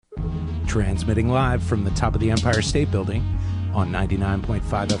Transmitting live from the top of the Empire State Building on 99.5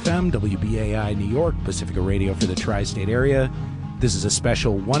 FM, WBAI New York, Pacifica Radio for the tri-state area. This is a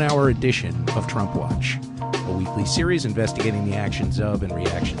special one-hour edition of Trump Watch, a weekly series investigating the actions of and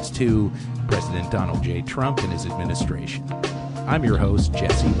reactions to President Donald J. Trump and his administration. I'm your host,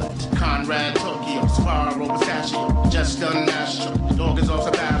 Jesse Lett. Conrad, Tokyo, Sparrow, Pistachio, just done national. Dog is off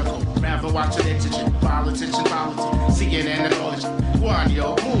sabbatical. Rather watch an exigent. Politician, CNN and all this.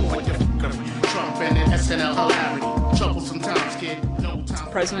 Guadio, move with your fuckery. Trump and an SNL hilarity. Troublesome times, kid. No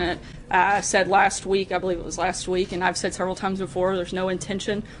time. President said last week, I believe it was last week, and I've said several times before, there's no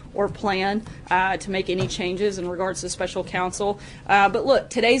intention or plan to make any changes in regards to special counsel. But look,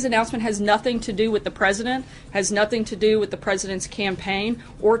 today's announcement has nothing to do with the president, has nothing to do with the president's campaign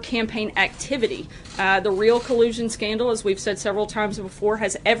or campaign activity. The real collusion scandal, as we've said several times before,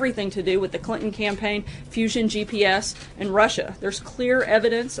 has everything to do with the Clinton campaign, Fusion GPS, and Russia. There's clear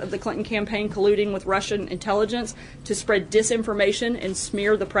evidence of the Clinton campaign colluding with Russian intelligence to spread disinformation and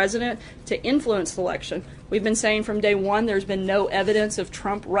smear the president to influence the election. We've been saying from day one there's been no evidence of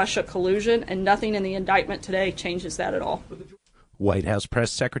Trump-Russia collusion, and nothing in the indictment today changes that at all. White House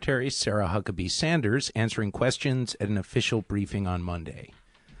Press Secretary Sarah Huckabee Sanders answering questions at an official briefing on Monday.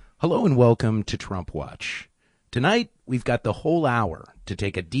 Hello and welcome to Trump Watch. Tonight, we've got the whole hour to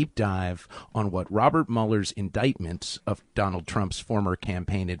take a deep dive on what Robert Mueller's indictment of Donald Trump's former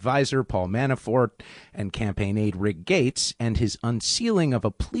campaign advisor, Paul Manafort, and campaign aide Rick Gates, and his unsealing of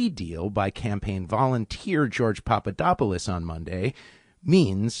a plea deal by campaign volunteer George Papadopoulos on Monday,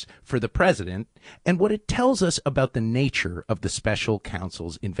 means for the president and what it tells us about the nature of the special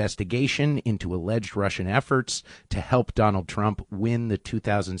counsel's investigation into alleged Russian efforts to help Donald Trump win the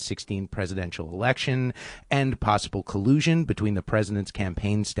 2016 presidential election and possible collusion between the president's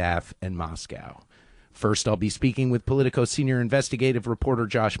campaign staff and Moscow. First, I'll be speaking with Politico senior investigative reporter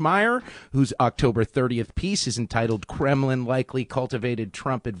Josh Meyer, whose October 30th piece is entitled Kremlin Likely Cultivated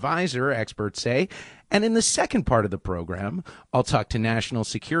Trump Advisor, experts say. And in the second part of the program, I'll talk to national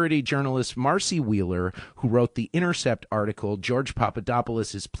security journalist Marcy Wheeler, who wrote the Intercept article, George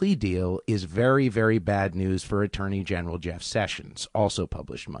Papadopoulos' plea deal is very, very bad news for Attorney General Jeff Sessions, also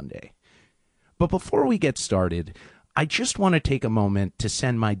published Monday. But before we get started, I just want to take a moment to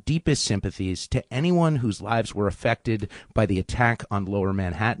send my deepest sympathies to anyone whose lives were affected by the attack on Lower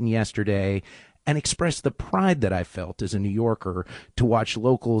Manhattan yesterday, and express the pride that I felt as a New Yorker to watch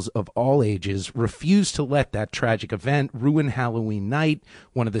locals of all ages refuse to let that tragic event ruin Halloween night,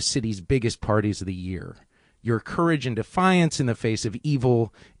 one of the city's biggest parties of the year. Your courage and defiance in the face of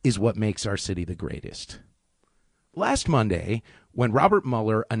evil is what makes our city the greatest. Last Monday, when Robert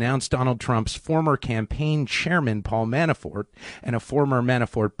Mueller announced Donald Trump's former campaign chairman, Paul Manafort, and a former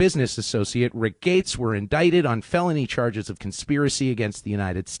Manafort business associate, Rick Gates, were indicted on felony charges of conspiracy against the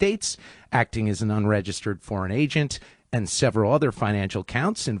United States, acting as an unregistered foreign agent, and several other financial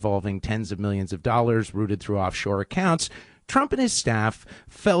counts involving tens of millions of dollars routed through offshore accounts, Trump and his staff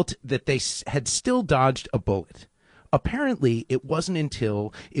felt that they had still dodged a bullet. Apparently, it wasn't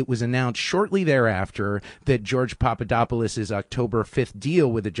until it was announced shortly thereafter that George Papadopoulos' October 5th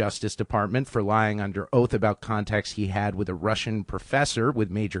deal with the Justice Department for lying under oath about contacts he had with a Russian professor with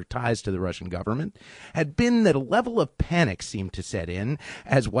major ties to the Russian government had been that a level of panic seemed to set in,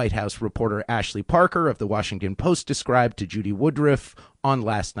 as White House reporter Ashley Parker of The Washington Post described to Judy Woodruff on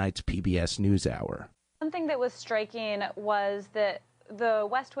last night's PBS NewsHour. One thing that was striking was that the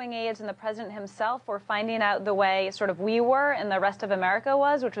West Wing aides and the president himself were finding out the way sort of we were and the rest of America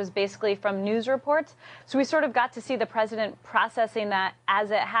was, which was basically from news reports. So we sort of got to see the president processing that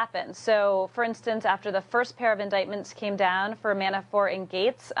as it happened. So, for instance, after the first pair of indictments came down for Manafort and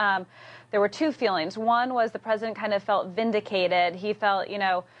Gates, there were two feelings. One was the president kind of felt vindicated. He felt,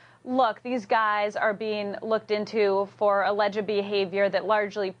 look, these guys are being looked into for alleged behavior that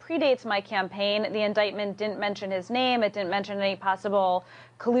largely predates my campaign. The indictment didn't mention his name. It didn't mention any possible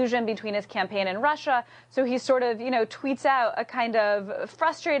collusion between his campaign and Russia. So he sort of, tweets out a kind of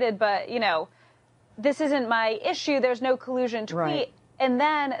frustrated, but, this isn't my issue. There's no collusion tweet. Right. And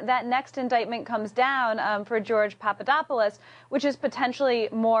then that next indictment comes down for George Papadopoulos, which is potentially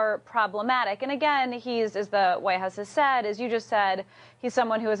more problematic. And again, he's, as the White House has said, as you just said, he's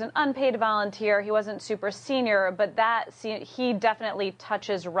someone who is an unpaid volunteer. He wasn't super senior, but he definitely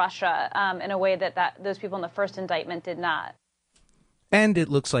touches Russia in a way that those people in the first indictment did not. And it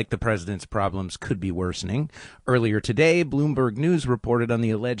looks like the president's problems could be worsening. Earlier today, Bloomberg News reported on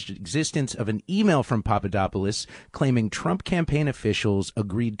the alleged existence of an email from Papadopoulos claiming Trump campaign officials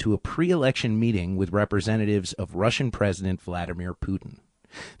agreed to a pre-election meeting with representatives of Russian President Vladimir Putin.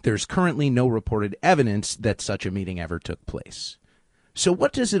 There's currently no reported evidence that such a meeting ever took place. So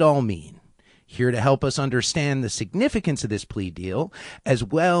what does it all mean? Here to help us understand the significance of this plea deal, as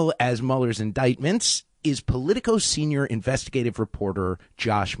well as Mueller's indictments, is Politico senior investigative reporter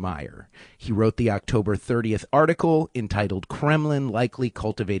Josh Meyer. He wrote the October 30th article entitled "Kremlin Likely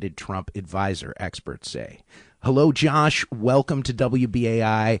Cultivated Trump Advisor, Experts Say." Hello, Josh. Welcome to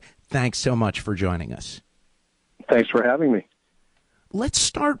WBAI. Thanks so much for joining us. Thanks for having me. Let's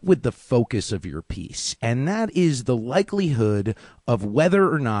start with the focus of your piece, and that is the likelihood of whether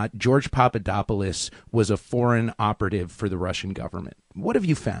or not George Papadopoulos was a foreign operative for the Russian government. What have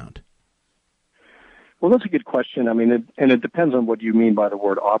you found? Well, that's a good question. I mean, it depends on what you mean by the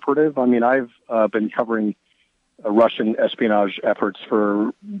word operative. I mean, I've been covering Russian espionage efforts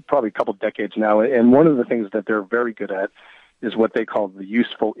for probably a couple of decades now, and one of the things that they're very good at is what they call the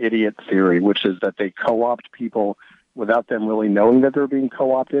useful idiot theory, which is that they co-opt people without them really knowing that they're being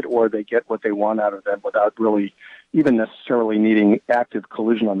co-opted, or they get what they want out of them without really even necessarily needing active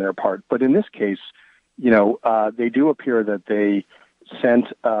collusion on their part. But in this case, they do appear that they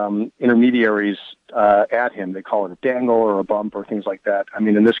sent intermediaries at him. They call it a dangle or a bump or things like that. I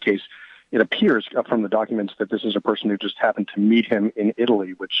mean, in this case, it appears from the documents that this is a person who just happened to meet him in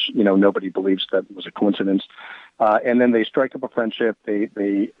Italy, which, nobody believes that was a coincidence. And then they strike up a friendship.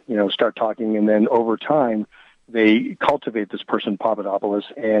 They start talking, and then over time, they cultivate this person, Papadopoulos,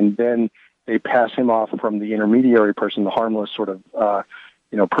 and then they pass him off from the intermediary person, the harmless sort of,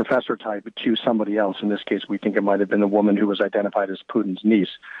 professor type, to somebody else. In this case, we think it might have been the woman who was identified as Putin's niece,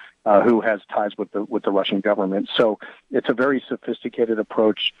 who has ties with the Russian government. So it's a very sophisticated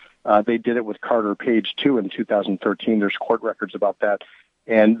approach. They did it with Carter Page, too, in 2013. There's court records about that.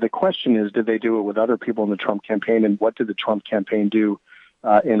 And the question is, did they do it with other people in the Trump campaign, and what did the Trump campaign do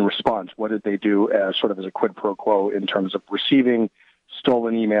in response? What did they do as sort of as a quid pro quo in terms of receiving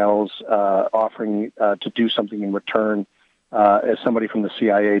stolen emails, offering to do something in return? As somebody from the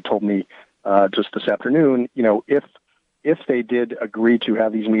CIA told me just this afternoon, if they did agree to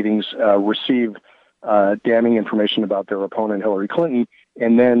have these meetings, receive damning information about their opponent, Hillary Clinton,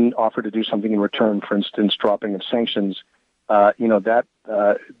 and then offer to do something in return, for instance, dropping of sanctions, that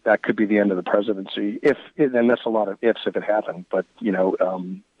could be the end of the presidency. And that's a lot of ifs if it happened, but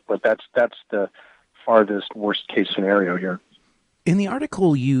that's the farthest worst case scenario here. In the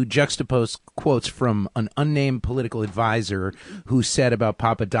article, you juxtapose quotes from an unnamed political advisor who said about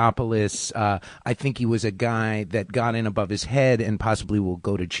Papadopoulos, I think he was a guy that got in above his head and possibly will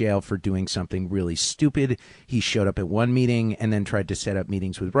go to jail for doing something really stupid. He showed up at one meeting and then tried to set up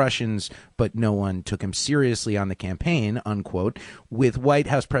meetings with Russians, but no one took him seriously on the campaign, unquote, with White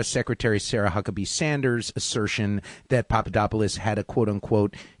House Press Secretary Sarah Huckabee Sanders' assertion that Papadopoulos had a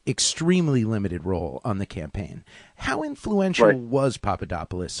quote-unquote extremely limited role on the campaign. How influential was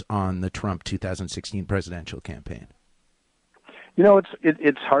Papadopoulos on the Trump 2016 presidential campaign?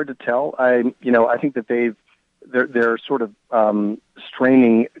 It's hard to tell. I think that they're sort of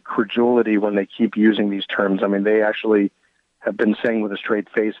straining credulity when they keep using these terms. I mean, they actually have been saying with a straight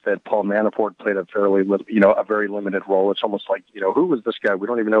face that Paul Manafort played a very limited role. It's almost like, who was this guy? We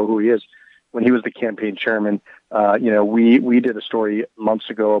don't even know who he is. When he was the campaign chairman, we did a story months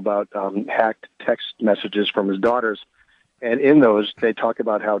ago about hacked text messages from his daughters. And in those, they talk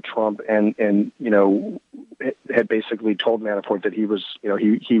about how Trump and had basically told Manafort that he was,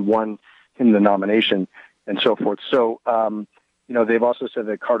 he won him the nomination and so forth. So, they've also said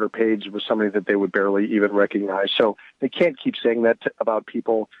that Carter Page was somebody that they would barely even recognize. So they can't keep saying that about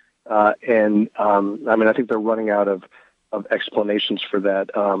people. I think they're running out of explanations for that.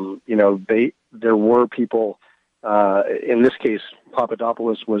 There were people, in this case,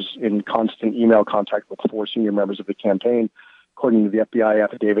 Papadopoulos was in constant email contact with 4 senior members of the campaign. According to the FBI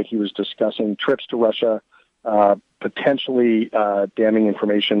affidavit, he was discussing trips to Russia, potentially damning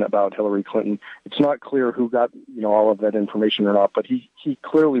information about Hillary Clinton. It's not clear who got, all of that information or not, but he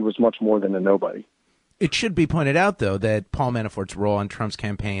clearly was much more than a nobody. It should be pointed out, though, that Paul Manafort's role in Trump's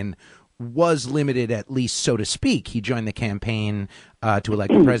campaign was limited, at least so to speak. He joined the campaign to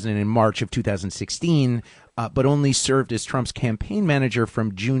elect the president in March of 2016, but only served as Trump's campaign manager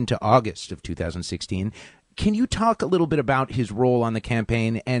from June to August of 2016. Can you talk a little bit about his role on the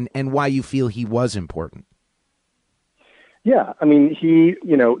campaign and why you feel he was important? Yeah, I mean,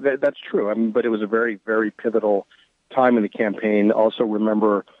 that's true. I mean, but it was a very, very pivotal time in the campaign. Also,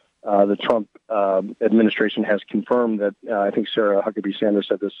 remember, the Trump administration has confirmed that I think Sarah Huckabee Sanders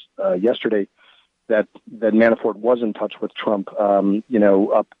said this yesterday, that Manafort was in touch with Trump,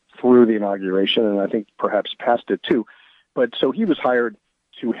 up through the inauguration, and I think perhaps past it too. But so he was hired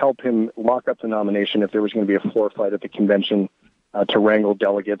to help him lock up the nomination if there was going to be a floor fight at the convention, to wrangle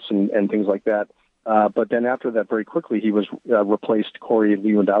delegates and things like that. But then after that, very quickly, he was replaced Corey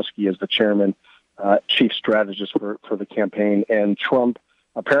Lewandowski as the chairman, chief strategist for the campaign. And Trump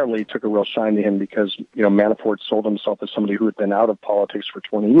apparently took a real shine to him because, Manafort sold himself as somebody who had been out of politics for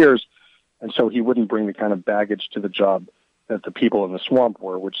 20 years. And so he wouldn't bring the kind of baggage to the job that the people in the swamp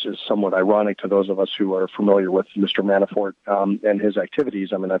were, which is somewhat ironic to those of us who are familiar with Mr. Manafort and his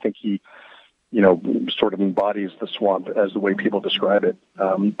activities. I mean, I think he, sort of embodies the swamp as the way people describe it.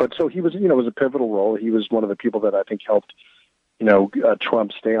 But so he was, was a pivotal role. He was one of the people that I think helped,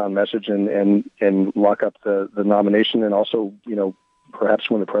 Trump stay on message and lock up the nomination and also, perhaps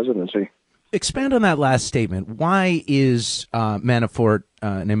win the presidency. Expand on that last statement. Why is Manafort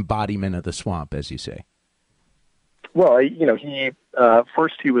an embodiment of the swamp, as you say? Well, he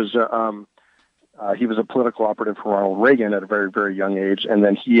first he was a political operative for Ronald Reagan at a very, very young age, and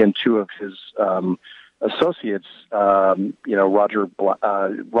then he and two of his associates, Roger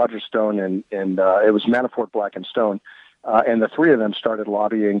Stone and it was Manafort, Black, and Stone, and the three of them started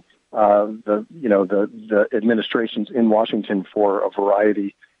lobbying the administrations in Washington for a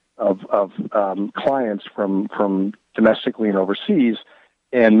variety of clients from domestically and overseas.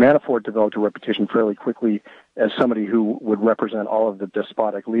 And Manafort developed a reputation fairly quickly as somebody who would represent all of the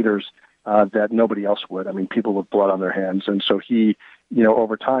despotic leaders that nobody else would. I mean, people with blood on their hands. And so he,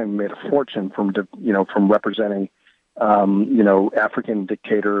 over time made a fortune from representing, African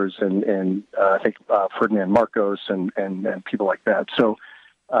dictators and I think Ferdinand Marcos and people like that. So,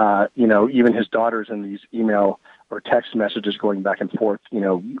 even his daughters in these email or text messages going back and forth,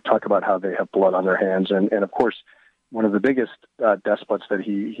 talk about how they have blood on their hands. And of course, one of the biggest despots that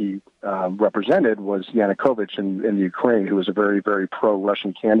he represented was Yanukovych in the Ukraine, who was a very, very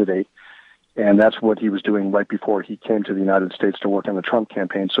pro-Russian candidate. And that's what he was doing right before he came to the United States to work on the Trump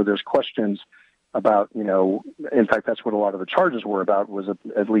campaign. So there's questions about, in fact, that's what a lot of the charges were about, was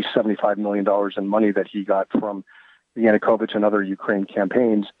at least $75 million in money that he got from the Yanukovych and other Ukraine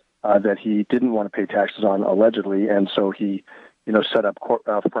campaigns that he didn't want to pay taxes on, allegedly. And so he set up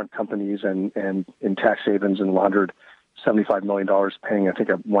front companies and in tax havens and laundered $75 million, paying, I think,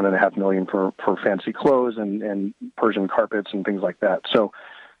 $1.5 million for fancy clothes and Persian carpets and things like that. So,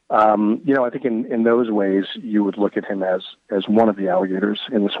 I think in those ways, you would look at him as one of the alligators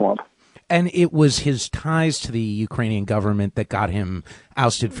in the swamp. And it was his ties to the Ukrainian government that got him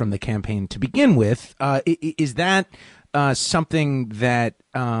ousted from the campaign to begin with. Is that something that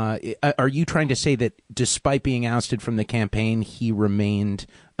are you trying to say that despite being ousted from the campaign, he remained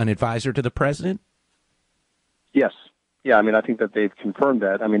an advisor to the president? Yes. Yeah, I mean, I think that they've confirmed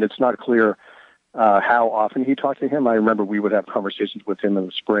that. I mean, it's not clear how often he talked to him. I remember we would have conversations with him in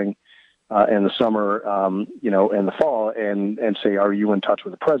the spring and the summer, and the fall, and say, "Are you in touch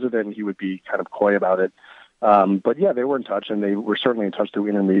with the president?" And he would be kind of coy about it. But yeah, they were in touch, and they were certainly in touch through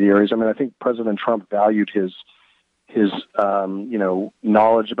intermediaries. I mean, I think President Trump valued his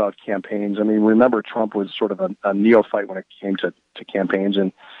knowledge about campaigns. I mean, remember, Trump was sort of a neophyte when it came to campaigns,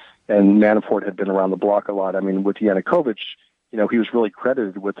 and Manafort had been around the block a lot. I mean, with Yanukovych, he was really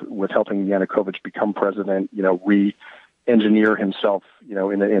credited with helping Yanukovych become president, re-engineer himself,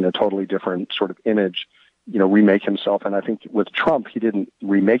 in a totally different sort of image, remake himself. And I think with Trump, he didn't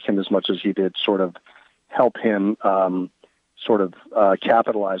remake him as much as he did sort of help him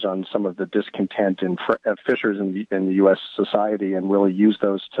capitalize on some of the discontent and fissures in the U.S. society, and really use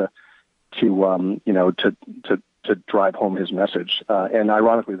those to drive home his message. And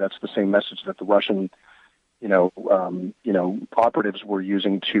ironically, that's the same message that the Russian, operatives were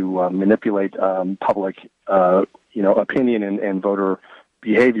using to manipulate public, opinion and voter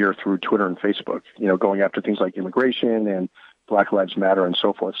behavior through Twitter and Facebook. Going after things like immigration and Black Lives Matter and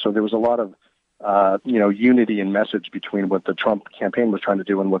so forth. So there was a lot of unity in message between what the Trump campaign was trying to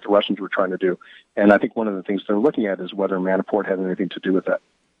do and what the Russians were trying to do. And I think one of the things they're looking at is whether Manafort had anything to do with that.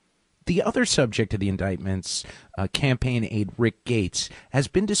 The other subject of the indictments, campaign aide Rick Gates, has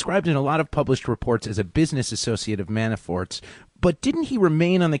been described in a lot of published reports as a business associate of Manafort's. But didn't he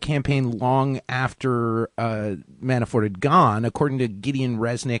remain on the campaign long after Manafort had gone? According to Gideon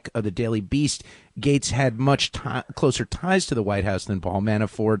Resnick of the Daily Beast, Gates had much closer ties to the White House than Paul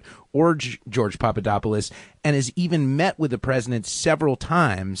Manafort or George Papadopoulos, and has even met with the president several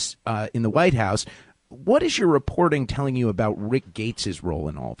times in the White House. What is your reporting telling you about Rick Gates's role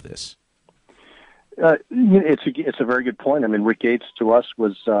in all of this? It's a very good point. I mean, Rick Gates to us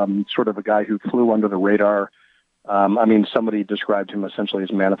was sort of a guy who flew under the radar. I mean, somebody described him essentially as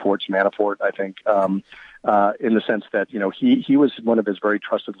Manafort's Manafort, I think, in the sense that, he was one of his very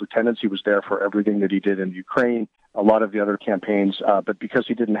trusted lieutenants. He was there for everything that he did in Ukraine, a lot of the other campaigns, but because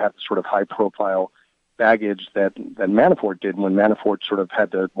he didn't have the sort of high-profile baggage that Manafort did, when Manafort sort of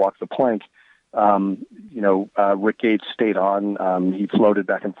had to walk the plank, Rick Gates stayed on. He floated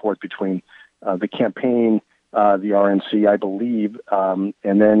back and forth between the campaign, the RNC, I believe, and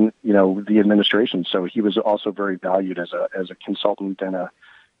then the administration. So he was also very valued as a consultant and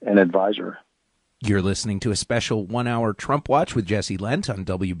an advisor. You're listening to a special 1-hour Trump Watch with Jesse Lent on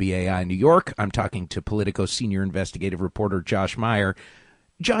WBAI New York. I'm talking to Politico senior investigative reporter Josh Meyer.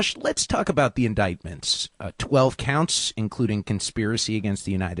 Josh, let's talk about the indictments. 12 counts, including conspiracy against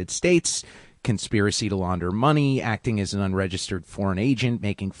the United States, conspiracy to launder money, acting as an unregistered foreign agent,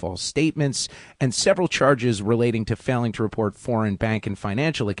 making false statements, and several charges relating to failing to report foreign bank and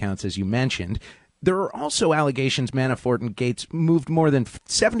financial accounts, as you mentioned. There are also allegations Manafort and Gates moved more than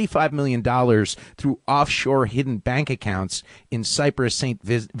 $75 million through offshore hidden bank accounts in Cyprus, St.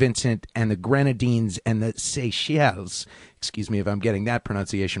 Vincent, and the Grenadines and the Seychelles. Excuse me if I'm getting that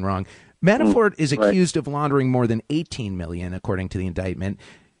pronunciation wrong. Manafort is accused of laundering more than $18 million, according to the indictment.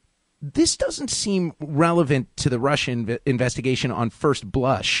 This doesn't seem relevant to the Russian investigation on first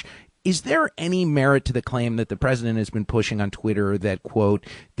blush. Is there any merit to the claim that the president has been pushing on Twitter that, quote,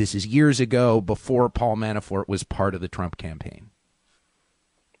 this is years ago before Paul Manafort was part of the Trump campaign?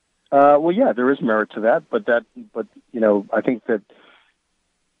 Well, yeah, there is merit to that, but I think that,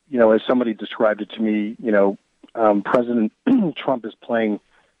 as somebody described it to me, President Trump is playing,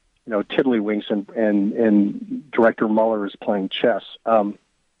 tiddlywinks and Director Mueller is playing chess.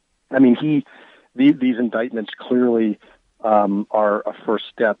 These indictments clearly are a first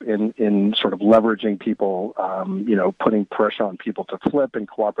step in sort of leveraging people, putting pressure on people to flip and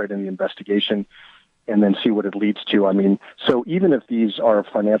cooperate in the investigation and then see what it leads to. So even if these are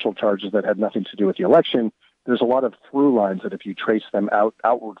financial charges that had nothing to do with the election, there's a lot of through lines that if you trace them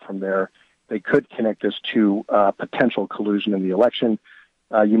outward from there, they could connect this to potential collusion in the election.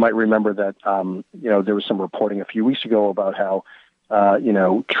 You might remember that, there was some reporting a few weeks ago about how Paul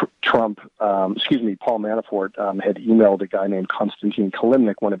Manafort had emailed a guy named Konstantin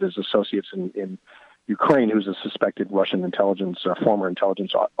Kilimnik, one of his associates in Ukraine, who's a suspected Russian former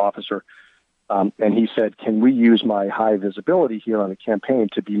intelligence officer. And he said, can we use my high visibility here on the campaign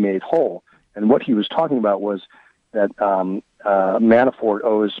to be made whole? And what he was talking about was that Manafort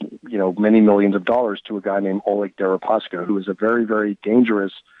owes, many millions of dollars to a guy named Oleg Deripaska, who is a very, very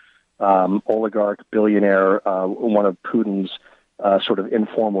dangerous oligarch, billionaire, one of Putin's sort of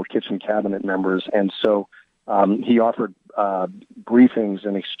informal kitchen cabinet members. And so he offered briefings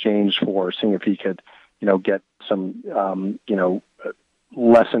in exchange for seeing if he could, get some,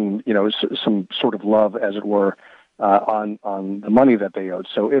 lesson, some sort of love, as it were, on the money that they owed.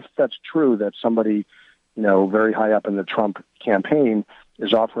 So if that's true, that somebody, very high up in the Trump campaign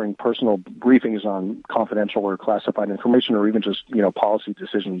is offering personal briefings on confidential or classified information, or even just, policy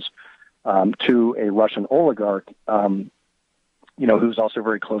decisions to a Russian oligarch, who's also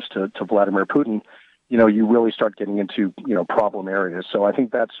very close to Vladimir Putin, you really start getting into, problem areas. So I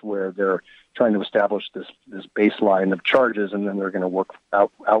think that's where they're trying to establish this baseline of charges, and then they're going to work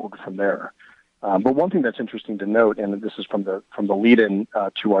outward from there. But one thing that's interesting to note, and this is from the lead-in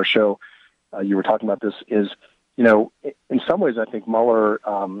to our show, you were talking about this, is, in some ways I think Mueller,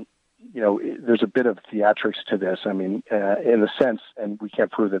 there's a bit of theatrics to this. In the sense, and we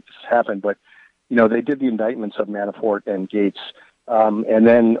can't prove that this happened, but, they did the indictments of Manafort and Gates, and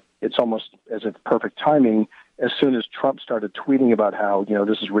then it's almost as if perfect timing. As soon as Trump started tweeting about how,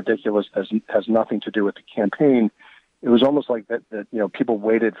 this is ridiculous, has nothing to do with the campaign, it was almost like that, people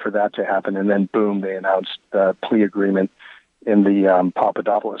waited for that to happen, and then boom, they announced the plea agreement in the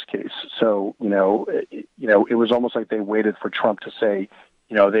Papadopoulos case. So, it was almost like they waited for Trump to say,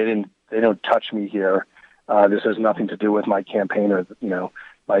 they don't touch me here. This has nothing to do with my campaign or,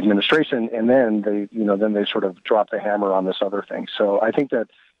 my administration. And then they sort of dropped the hammer on this other thing. So I think that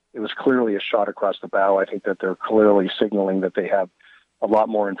it was clearly a shot across the bow. I think that they're clearly signaling that they have a lot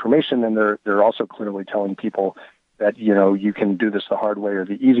more information, and they're also clearly telling people that, you can do this the hard way or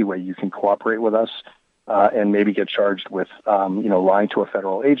the easy way. You can cooperate with us and maybe get charged with, lying to a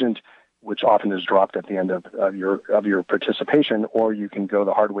federal agent, which often is dropped at the end of your participation, or you can go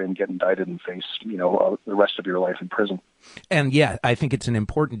the hard way and get indicted and face, the rest of your life in prison. And yeah, I think it's an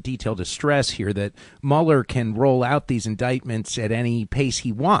important detail to stress here that Mueller can roll out these indictments at any pace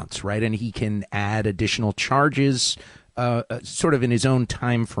he wants, right? And he can add additional charges sort of in his own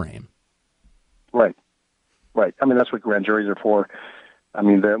time frame. Right. That's what grand juries are for.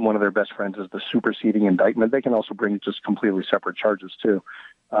 One of their best friends is the superseding indictment. They can also bring just completely separate charges too.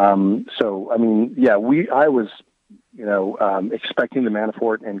 I was, expecting the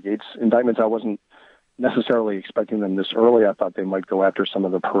Manafort and Gates indictments. I wasn't necessarily expecting them this early. I thought they might go after some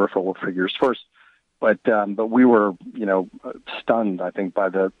of the peripheral figures first. But we were, stunned, I think, by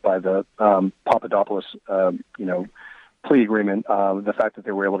the Papadopoulos, plea agreement. The fact that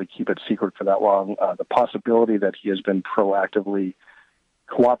they were able to keep it secret for that long, the possibility that he has been proactively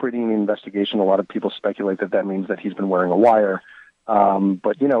cooperating in the investigation. A lot of people speculate that means that he's been wearing a wire.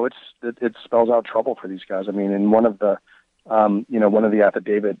 But it spells out trouble for these guys. I mean, in one of the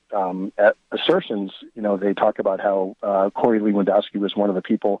affidavit assertions, they talk about how Corey Lewandowski was one of the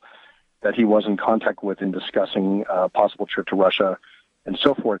people that he was in contact with in discussing a possible trip to Russia and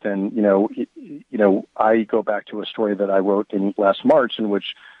so forth. And, I go back to a story that I wrote in last March in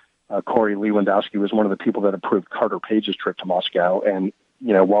which Corey Lewandowski was one of the people that approved Carter Page's trip to Moscow. And,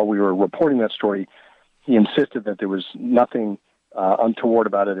 while we were reporting that story, he insisted that there was nothing untoward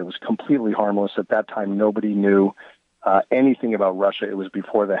about it. It was completely harmless. At that time, nobody knew anything about Russia. It was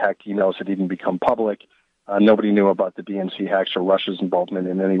before the hacked emails had even become public. Nobody knew about the DNC hacks or Russia's involvement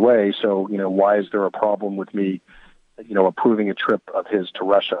in any way. So, why is there a problem with me, approving a trip of his to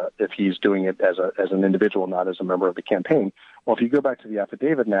Russia if he's doing it as an individual, not as a member of the campaign? Well, if you go back to the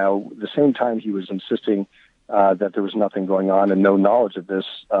affidavit now, the same time he was insisting that there was nothing going on and no knowledge of this,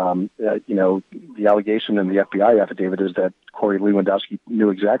 the allegation in the FBI affidavit is that Corey Lewandowski knew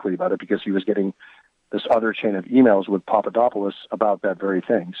exactly about it because he was getting this other chain of emails with Papadopoulos about that very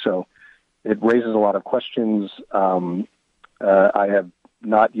thing. So it raises a lot of questions. I have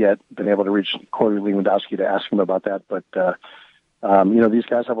not yet been able to reach Corey Lewandowski to ask him about that, but these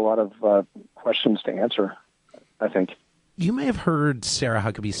guys have a lot of questions to answer, I think. You may have heard Sarah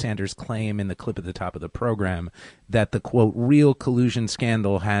Huckabee Sanders claim in the clip at the top of the program that the, quote, real collusion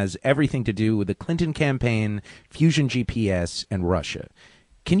scandal has everything to do with the Clinton campaign, Fusion GPS, and Russia.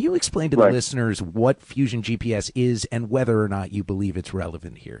 Can you explain to the listeners what Fusion GPS is and whether or not you believe it's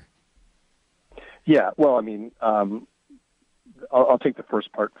relevant here? Yeah, well, I mean, I'll take the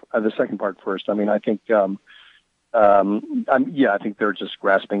second part first. I mean, I think, I think they're just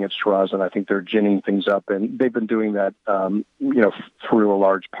grasping at straws, and I think they're ginning things up, and they've been doing that, through a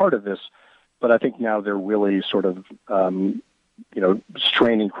large part of this. But I think now they're really sort of,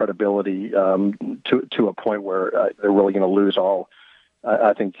 straining credibility to a point where they're really going to lose all,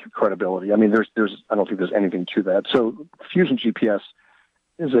 I think, credibility. I mean, I don't think there's anything to that. So Fusion GPS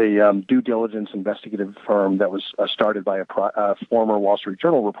is a due diligence investigative firm that was started by a former Wall Street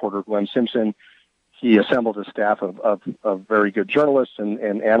Journal reporter, Glenn Simpson. He assembled a staff of very good journalists and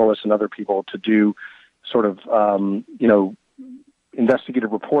analysts and other people to do sort of,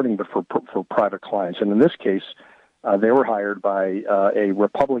 investigative reporting, but for private clients. And in this case, they were hired by a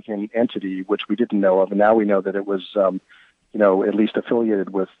Republican entity, which we didn't know of. And now we know that it was, at least affiliated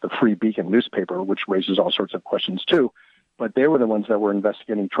with the Free Beacon newspaper, which raises all sorts of questions too. But they were the ones that were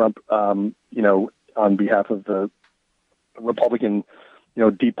investigating Trump, on behalf of the Republican,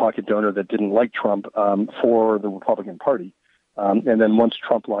 deep pocket donor that didn't like Trump for the Republican Party. And then once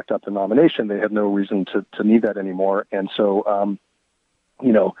Trump locked up the nomination, they had no reason to need that anymore. And so,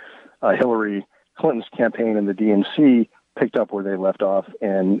 Hillary Clinton's campaign and the DNC picked up where they left off,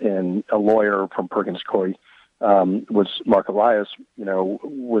 and a lawyer from Perkins Coie, was Mark Elias,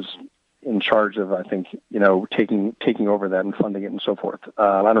 was in charge of, I think, taking over that and funding it and so forth.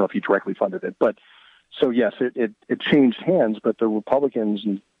 I don't know if he directly funded it, but so yes, it changed hands, but the Republicans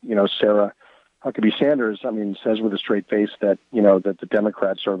and, Sarah Huckabee Sanders, I mean, says with a straight face that, that the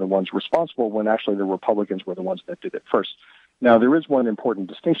Democrats are the ones responsible when actually the Republicans were the ones that did it first. Now, there is one important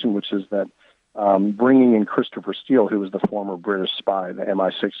distinction, which is that bringing in Christopher Steele, who was the former British spy, the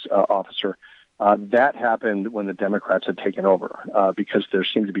MI6 officer, that happened when the Democrats had taken over, because there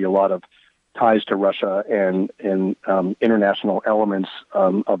seemed to be a lot of ties to Russia and international elements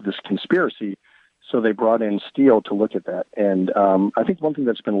of this conspiracy. So they brought in Steele to look at that. And I think one thing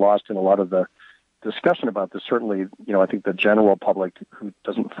that's been lost in a lot of the discussion about this, certainly, I think the general public who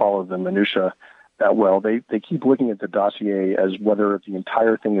doesn't follow the minutia that well, they keep looking at the dossier as whether the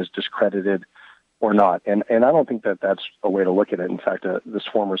entire thing is discredited or not. And I don't think that that's a way to look at it. In fact, this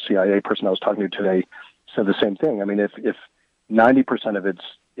former CIA person I was talking to today said the same thing. I mean, if 90% of it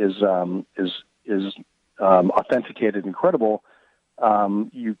is authenticated and credible,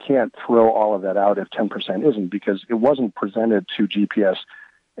 you can't throw all of that out if 10% isn't, because it wasn't presented to GPS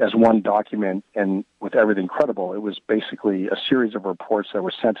as one document and with everything credible. It was basically a series of reports that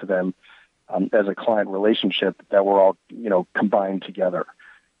were sent to them as a client relationship that were all, combined together.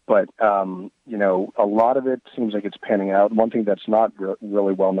 But, a lot of it seems like it's panning out. One thing that's not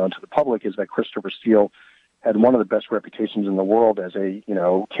really well known to the public is that Christopher Steele had one of the best reputations in the world as a,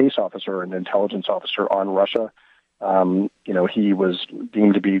 case officer and intelligence officer on Russia. He was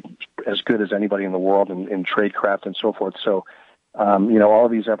deemed to be as good as anybody in the world in tradecraft and so forth. So all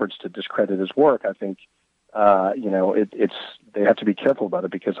of these efforts to discredit his work, I think, they have to be careful about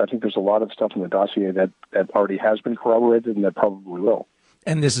it, because I think there's a lot of stuff in the dossier that already has been corroborated and that probably will.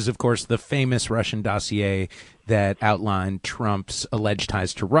 And this is, of course, the famous Russian dossier that outlined Trump's alleged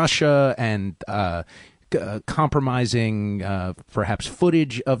ties to Russia and compromising, perhaps,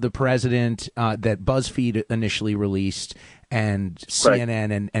 footage of the president that BuzzFeed initially released and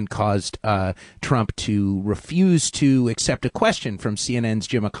CNN and caused Trump to refuse to accept a question from CNN's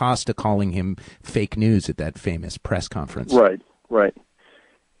Jim Acosta calling him fake news at that famous press conference. Right.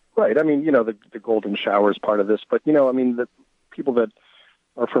 I mean, the golden shower is part of this, but, the people that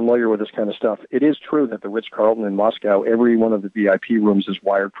are familiar with this kind of stuff, it is true that the Ritz-Carlton in Moscow, every one of the VIP rooms is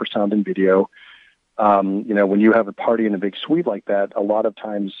wired for sound and video. When you have a party in a big suite like that, a lot of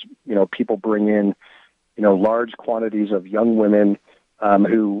times, people bring in, large quantities of young women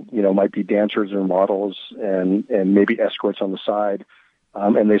who, might be dancers or models and maybe escorts on the side.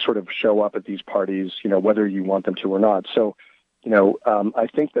 And they sort of show up at these parties, whether you want them to or not. So, I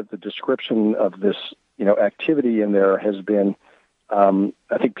think that the description of this, activity in there has been,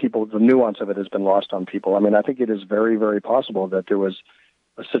 I think the nuance of it has been lost on people. I mean, I think it is very, very possible that there was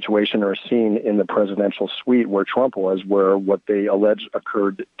a situation or a scene in the presidential suite where Trump was, where what they allege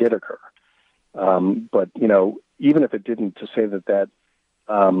occurred did occur. But, even if it didn't, to say that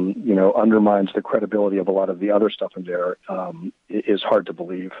undermines the credibility of a lot of the other stuff in there is hard to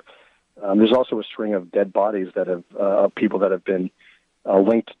believe. There's also a string of dead bodies that have people that have been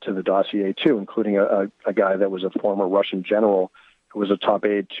linked to the dossier too, including a guy that was a former Russian general who was a top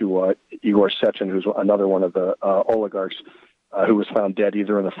aide to Igor Sechin, who's another one of the oligarchs, who was found dead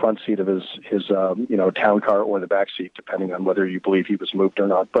either in the front seat of his town car or the back seat, depending on whether you believe he was moved or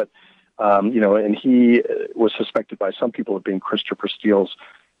not. But and he was suspected by some people of being Christopher Steele's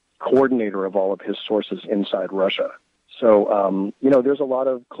coordinator of all of his sources inside Russia. So, there's a lot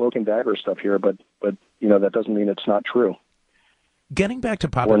of cloak and dagger stuff here, but that doesn't mean it's not true. Getting back to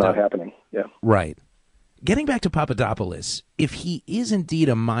Or not happening. Yeah. Right. Getting back to Papadopoulos, if he is indeed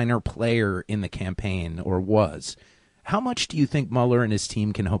a minor player in the campaign, or was, how much do you think Mueller and his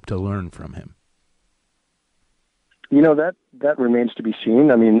team can hope to learn from him? That remains to be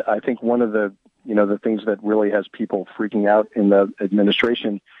seen. I mean, I think one of the things that really has people freaking out in the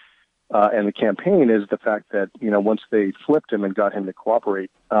administration and the campaign is the fact that, once they flipped him and got him to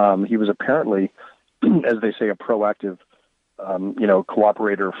cooperate, he was apparently, as they say, a proactive,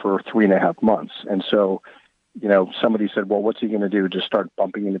 cooperator for 3.5 months. And so, somebody said, well, what's he going to do? Just start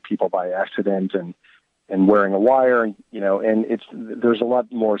bumping into people by accident and wearing a wire, and there's a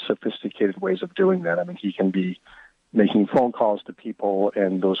lot more sophisticated ways of doing that. I mean, he can be making phone calls to people,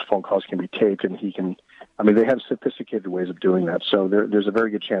 and those phone calls can be taped, and they have sophisticated ways of doing that. So there's a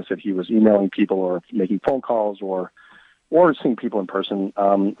very good chance that he was emailing people or making phone calls or seeing people in person,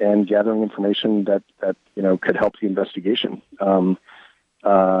 and gathering information that could help the investigation. And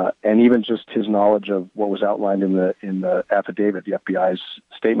even just his knowledge of what was outlined in the affidavit, the FBI's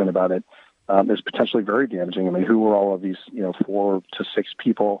statement about it, is potentially very damaging. I mean, who were all of these, 4 to 6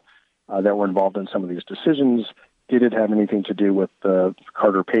 people that were involved in some of these decisions? Did it have anything to do with the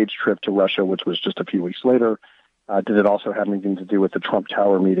Carter Page trip to Russia, which was just a few weeks later? Did it also have anything to do with the Trump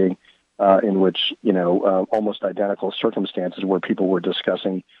Tower meeting, in which, almost identical circumstances where people were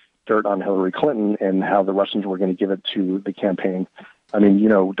discussing dirt on Hillary Clinton and how the Russians were going to give it to the campaign? I mean,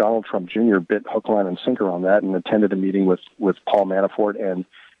 Donald Trump Jr. bit hook, line, and sinker on that and attended a meeting with Paul Manafort and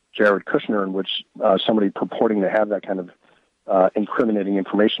Jared Kushner, in which somebody purporting to have that kind of incriminating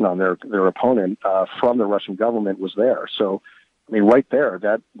information on their opponent from the Russian government was there. So, I mean, right there,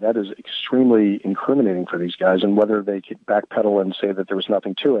 that is extremely incriminating for these guys. And whether they could backpedal and say that there was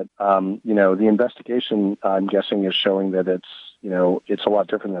nothing to it, the investigation, I'm guessing, is showing that it's a lot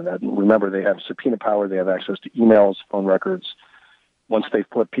different than that. And remember, they have subpoena power. They have access to emails, phone records. Once they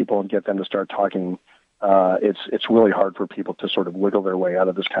flip people and get them to start talking, it's really hard for people to sort of wiggle their way out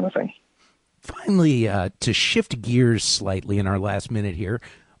of this kind of thing. Finally, to shift gears slightly in our last minute here,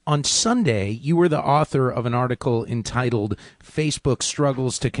 on Sunday, you were the author of an article entitled Facebook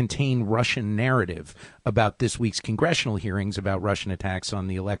Struggles to Contain Russian Narrative about this week's congressional hearings about Russian attacks on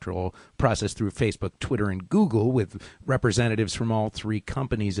the electoral process through Facebook, Twitter, and Google, with representatives from all 3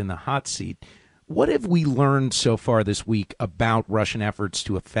 companies in the hot seat. What have we learned so far this week about Russian efforts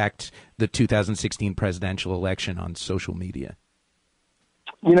to affect the 2016 presidential election on social media?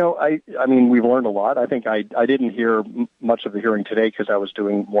 I mean, we've learned a lot. I think I didn't hear much of the hearing today because I was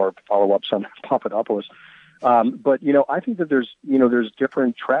doing more follow-ups on Papadopoulos. But, I think that there's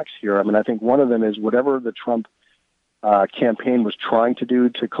different tracks here. I mean, I think one of them is whatever the Trump campaign was trying to do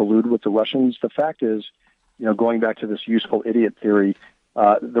to collude with the Russians. The fact is, going back to this useful idiot theory,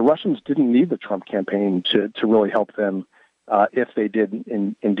 the Russians didn't need the Trump campaign to really help them if they did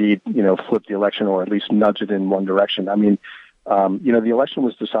indeed, flip the election or at least nudge it in one direction. I mean, the election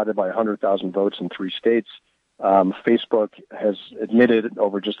was decided by 100,000 votes in 3 states. Facebook has admitted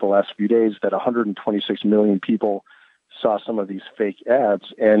over just the last few days that 126 million people saw some of these fake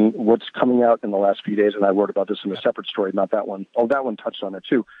ads. And what's coming out in the last few days, and I wrote about this in a separate story, not that one. Oh, that one touched on it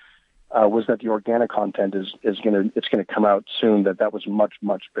too. Was that the organic content is going to come out soon? That was much,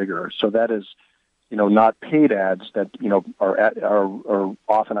 much bigger. So that is, not paid ads that are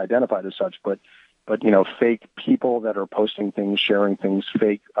often identified as such, but fake people that are posting things, sharing things,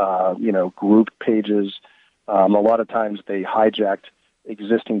 fake group pages. A lot of times they hijacked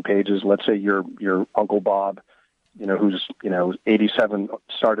existing pages. Let's say your Uncle Bob, who's 87,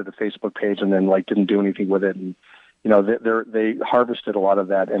 started a Facebook page and then didn't do anything with it, and they harvested a lot of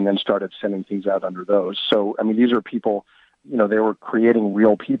that and then started sending things out under those. So I mean, these are people, they were creating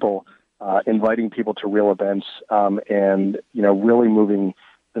real people, inviting people to real events, and really moving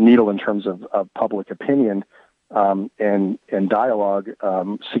the needle in terms of public opinion and dialogue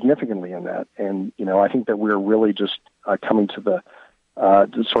significantly in that. And I think that we're really just coming to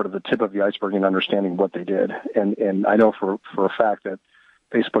the sort of the tip of the iceberg in understanding what they did. And I know for a fact that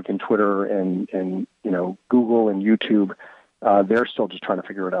Facebook and Twitter and Google and YouTube, they're still just trying to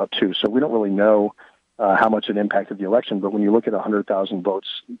figure it out too. So we don't really know how much it impacted the election. But when you look at 100,000 votes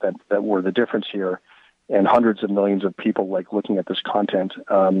that were the difference here, and hundreds of millions of people looking at this content,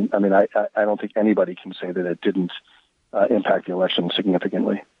 I mean, I don't think anybody can say that it didn't impact the election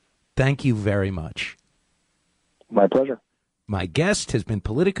significantly. Thank you very much. My pleasure. My guest has been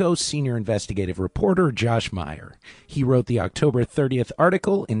Politico senior investigative reporter Josh Meyer. He wrote the October 30th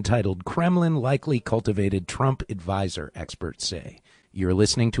article entitled "Kremlin Likely Cultivated Trump Advisor, Experts Say." You're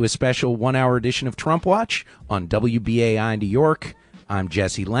listening to a special 1-hour edition of Trump Watch on WBAI New York. I'm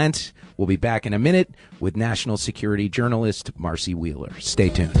Jesse Lent. We'll be back in a minute with national security journalist Marcy Wheeler. Stay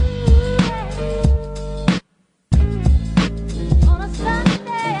tuned.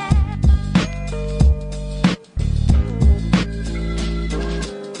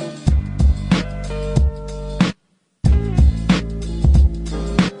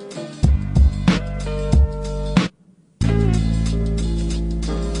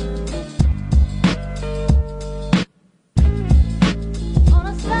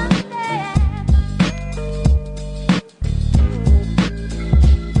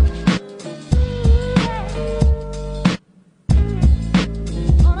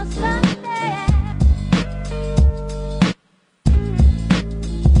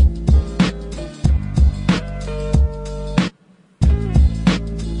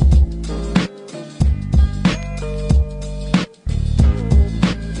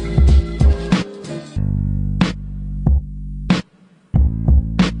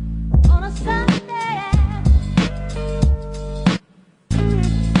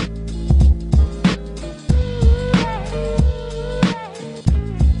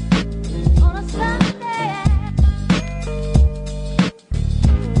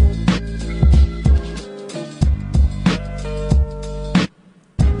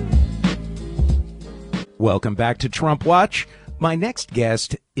 Welcome back to Trump Watch. My next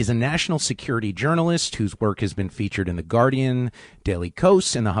guest is a national security journalist whose work has been featured in The Guardian, Daily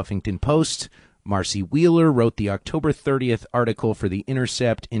Kos, and The Huffington Post. Marcy Wheeler wrote the October 30th article for The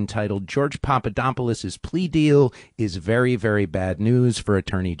Intercept entitled "George Papadopoulos' Plea Deal is Very, Very Bad News for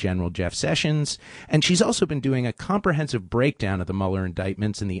Attorney General Jeff Sessions." And she's also been doing a comprehensive breakdown of the Mueller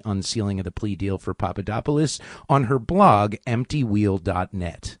indictments and the unsealing of the plea deal for Papadopoulos on her blog,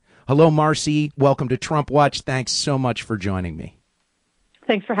 emptywheel.net. Hello, Marcy. Welcome to Trump Watch. Thanks so much for joining me.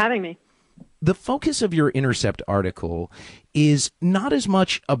 Thanks for having me. The focus of your Intercept article is not as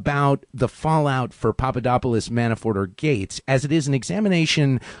much about the fallout for Papadopoulos, Manafort, or Gates as it is an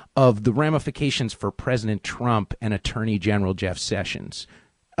examination of the ramifications for President Trump and Attorney General Jeff Sessions.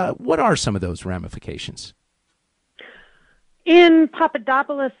 What are some of those ramifications? In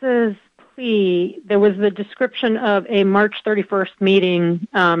Papadopoulos's plea, there was the description of a March 31st meeting,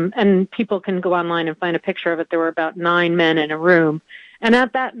 and people can go online and find a picture of it. There were about 9 men in a room. And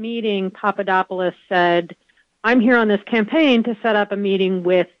at that meeting, Papadopoulos said, "I'm here on this campaign to set up a meeting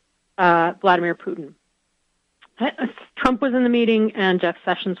with Vladimir Putin." Trump was in the meeting, and Jeff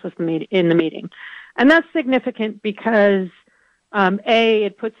Sessions was in the meeting. And that's significant because, A,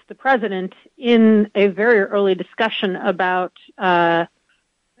 it puts the president in a very early discussion about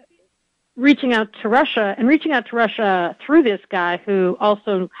reaching out to Russia through this guy who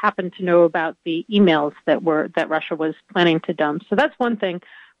also happened to know about the emails that Russia was planning to dump. So that's one thing.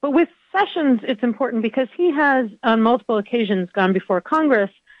 But with Sessions, it's important because he has on multiple occasions gone before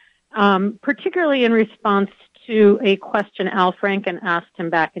Congress, particularly in response to a question Al Franken asked him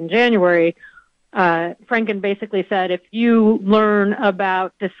back in January. Franken basically said, if you learn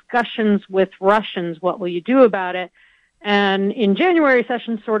about discussions with Russians, what will you do about it? And in January,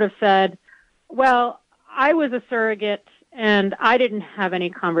 Sessions sort of said, well, I was a surrogate and I didn't have any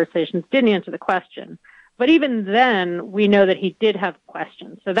conversations, didn't answer the question. But even then, we know that he did have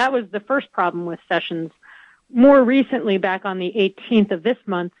questions. So that was the first problem with Sessions. More recently, back on the 18th of this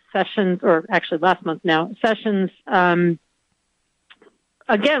month, Sessions, or actually last month now, Sessions again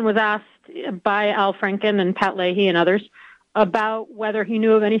was asked by Al Franken and Pat Leahy and others about whether he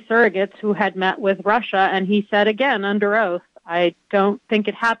knew of any surrogates who had met with Russia, and he said again under oath, I don't think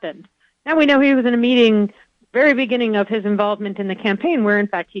it happened. Now we know he was in a meeting very beginning of his involvement in the campaign where in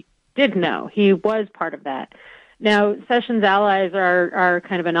fact he did know. He was part of that. Now, Sessions' allies are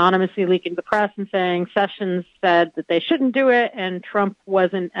kind of anonymously leaking the press and saying Sessions said that they shouldn't do it and Trump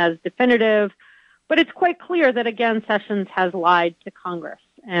wasn't as definitive. But it's quite clear that, again, Sessions has lied to Congress.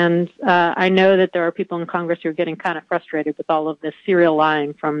 And I know that there are people in Congress who are getting kind of frustrated with all of this serial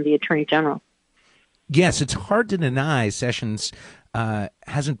lying from the Attorney General. Yes, it's hard to deny Sessions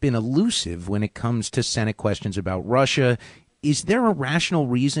hasn't been elusive when it comes to Senate questions about Russia. Is there a rational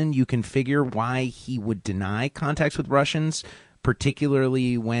reason you can figure why he would deny contacts with Russians,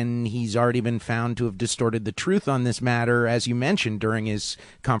 particularly when he's already been found to have distorted the truth on this matter, as you mentioned, during his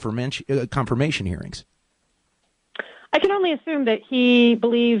confirmation hearings? I can only assume that he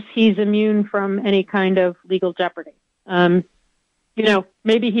believes he's immune from any kind of legal jeopardy.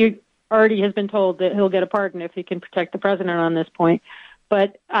 Maybe he already has been told that he'll get a pardon if he can protect the president on this point.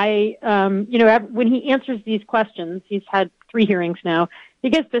 But when he answers these questions, he's had 3 hearings now, he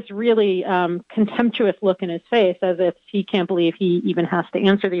gets this really contemptuous look in his face as if he can't believe he even has to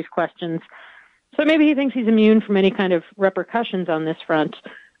answer these questions. So maybe he thinks he's immune from any kind of repercussions on this front.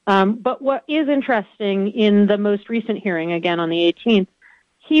 But what is interesting in the most recent hearing, again on the 18th,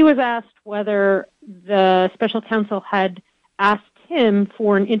 he was asked whether the special counsel had asked him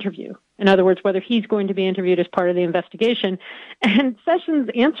for an interview. In other words, whether he's going to be interviewed as part of the investigation. And Sessions'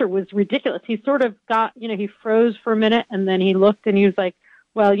 answer was ridiculous. He sort of he froze for a minute and then he looked and he was like,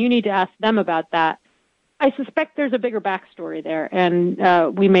 well, you need to ask them about that. I suspect there's a bigger backstory there,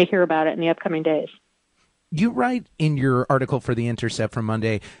 and we may hear about it in the upcoming days. You write in your article for The Intercept from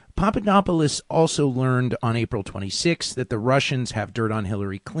Monday, Papadopoulos also learned on April 26 that the Russians have dirt on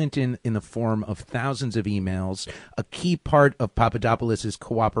Hillary Clinton in the form of thousands of emails. A key part of Papadopoulos'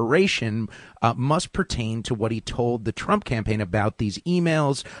 cooperation must pertain to what he told the Trump campaign about these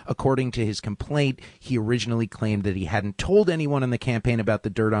emails. According to his complaint, he originally claimed that he hadn't told anyone in the campaign about the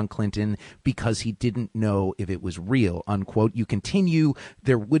dirt on Clinton because he didn't know if it was real, unquote. You continue,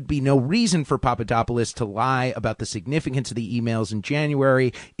 there would be no reason for Papadopoulos to lie about the significance of the emails in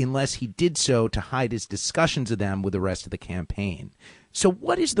January unless he did so to hide his discussions of them with the rest of the campaign. So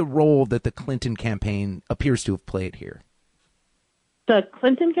what is the role that the Clinton campaign appears to have played here? The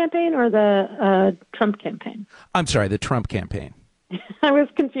Clinton campaign or the Trump campaign? I'm sorry, the Trump campaign. I was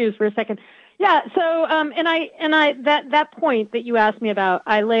confused for a second. Yeah, so that point that you asked me about,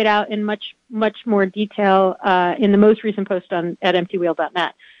 I laid out in much more detail in the most recent post at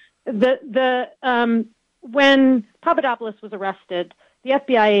emptywheel.net. When Papadopoulos was arrested, the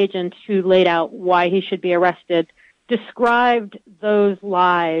FBI agent who laid out why he should be arrested described those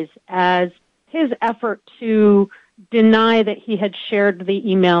lies as his effort to deny that he had shared the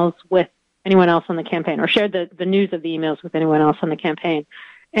emails with anyone else on the campaign or shared the news of the emails with anyone else on the campaign.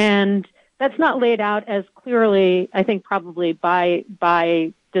 And that's not laid out as clearly, I think probably by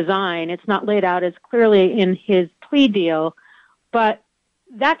design. It's not laid out as clearly in his plea deal, but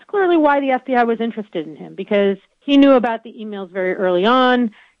that's clearly why the FBI was interested in him, because he knew about the emails very early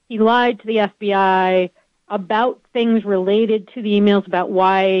on. He lied to the FBI about things related to the emails, about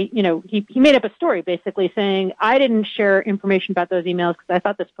why, he made up a story basically saying, I didn't share information about those emails because I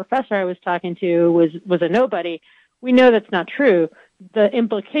thought this professor I was talking to was a nobody. We know that's not true. The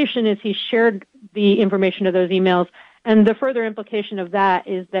implication is he shared the information of those emails. And the further implication of that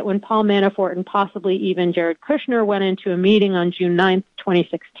is that when Paul Manafort and possibly even Jared Kushner went into a meeting on June 9th,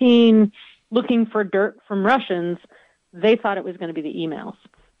 2016, looking for dirt from Russians, they thought it was going to be the emails.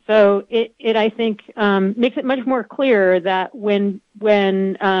 So it I think, makes it much more clear that when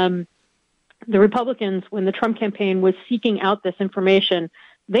the Republicans, when the Trump campaign was seeking out this information,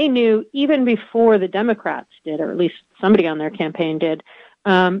 they knew even before the Democrats did, or at least somebody on their campaign did,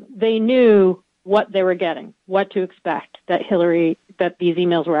 they knew what they were getting, what to expect, that these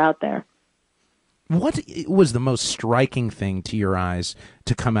emails were out there. What was the most striking thing to your eyes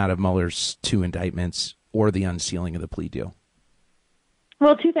to come out of Mueller's two indictments or the unsealing of the plea deal?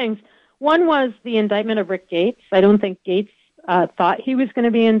 Well, two things. One was the indictment of Rick Gates. I don't think Gates thought he was going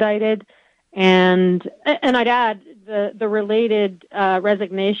to be indicted. And I'd add the related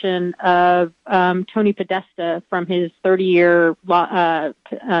resignation of Tony Podesta from his 30-year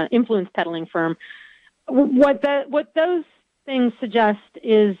influence peddling firm. What those things suggest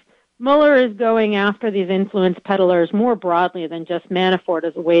is Mueller is going after these influence peddlers more broadly than just Manafort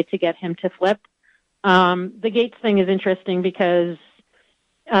as a way to get him to flip. The Gates thing is interesting because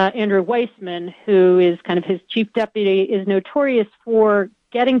Andrew Weissman, who is kind of his chief deputy, is notorious for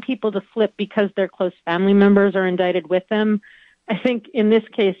getting people to flip because their close family members are indicted with them. I think in this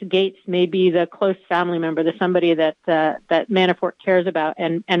case, Gates may be the close family member, somebody that Manafort cares about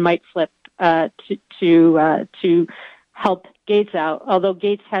and might flip to help Gates out, although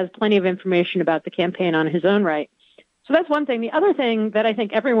Gates has plenty of information about the campaign on his own right. So that's one thing. The other thing that I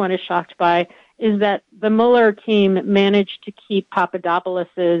think everyone is shocked by is that the Mueller team managed to keep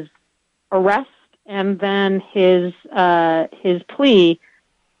Papadopoulos's arrest and then his plea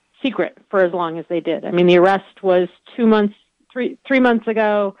secret for as long as they did. I mean, the arrest was 3 months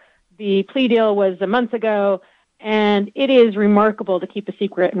ago. The plea deal was a month ago. And it is remarkable to keep a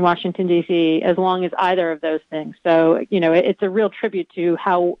secret in Washington, D.C. as long as either of those things. So, it's a real tribute to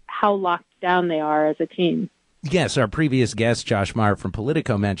how locked down they are as a team. Yes, our previous guest, Josh Meyer from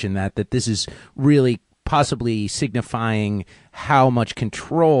Politico, mentioned that this is really possibly signifying how much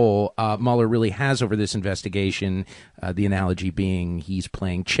control Mueller really has over this investigation, the analogy being he's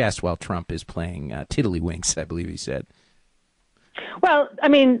playing chess while Trump is playing tiddlywinks, I believe he said. Well, I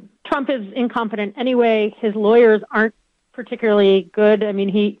mean, Trump is incompetent anyway. His lawyers aren't particularly good. I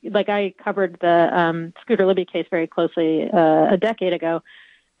mean, I covered the Scooter Libby case very closely a decade ago.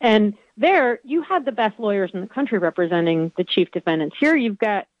 And there, you had the best lawyers in the country representing the chief defendants. Here, you've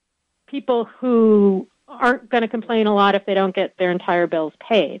got people who aren't going to complain a lot if they don't get their entire bills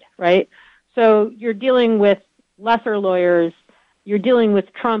paid, right? So you're dealing with lesser lawyers. You're dealing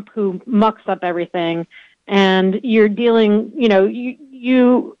with Trump, who mucks up everything. And you're dealing,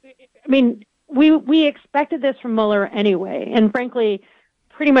 we expected this from Mueller anyway. And frankly,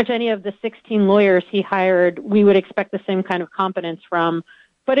 pretty much any of the 16 lawyers he hired, we would expect the same kind of competence from.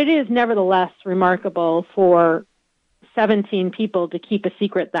 But it is nevertheless remarkable for 17 people to keep a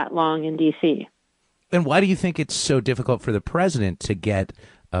secret that long in D.C. And why do you think it's so difficult for the president to get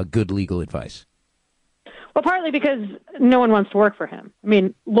good legal advice? Well, partly because no one wants to work for him. I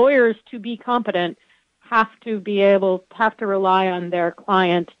mean, lawyers, to be competent, have to rely on their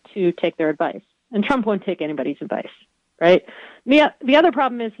client to take their advice. And Trump won't take anybody's advice, right? The other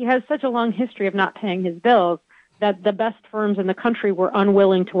problem is he has such a long history of not paying his bills that the best firms in the country were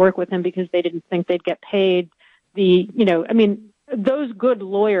unwilling to work with him because they didn't think they'd get paid. Those good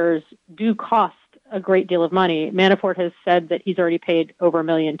lawyers do cost a great deal of money. Manafort has said that he's already paid over $1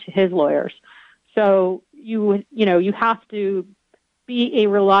 million to his lawyers. So you have to be a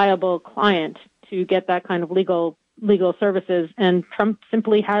reliable client to get that kind of legal services, and Trump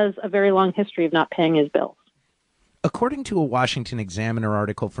simply has a very long history of not paying his bills. According to a Washington Examiner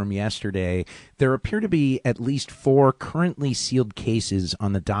article from yesterday, there appear to be at least 4 currently sealed cases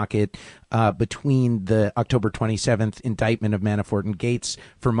on the docket between the October 27th indictment of Manafort and Gates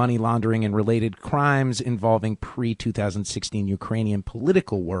for money laundering and related crimes involving pre-2016 Ukrainian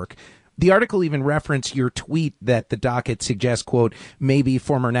political work. The article even referenced your tweet that the docket suggests, quote, maybe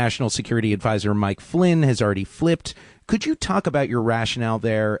former National Security Advisor Mike Flynn has already flipped. Could you talk about your rationale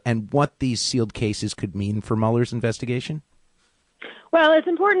there and what these sealed cases could mean for Mueller's investigation? Well, it's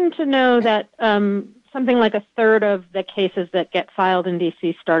important to know that something like a third of the cases that get filed in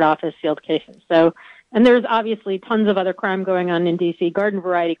D.C. start off as sealed cases. So, and there's obviously tons of other crime going on in D.C., garden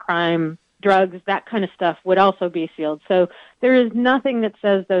variety crime, drugs, that kind of stuff would also be sealed. So there is nothing that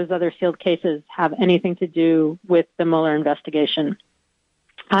says those other sealed cases have anything to do with the Mueller investigation.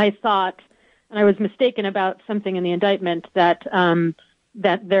 I thought, and I was mistaken about something in the indictment, that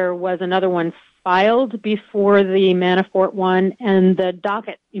there was another one filed before the Manafort one, and the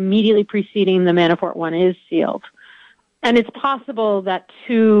docket immediately preceding the Manafort one is sealed. And it's possible that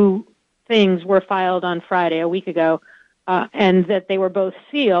 2 things were filed on Friday, a week ago, and that they were both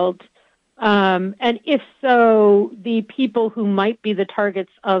sealed. And if so, the people who might be the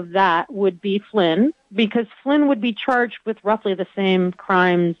targets of that would be Flynn, because Flynn would be charged with roughly the same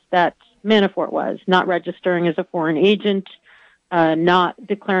crimes that Manafort was, not registering as a foreign agent, not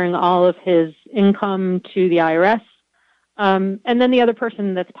declaring all of his income to the IRS. And then the other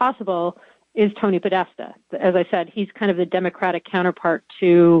person that's possible is Tony Podesta. As I said, he's kind of the Democratic counterpart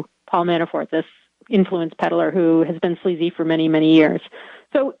to Paul Manafort, this influence peddler who has been sleazy for many, many years.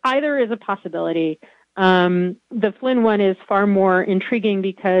 So either is a possibility. The Flynn one is far more intriguing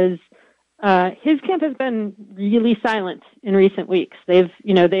because his camp has been really silent in recent weeks.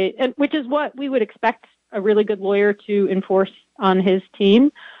 Which is what we would expect a really good lawyer to enforce on his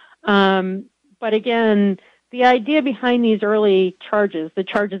team. But again, the idea behind these early charges, the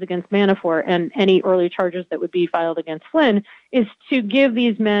charges against Manafort and any early charges that would be filed against Flynn, is to give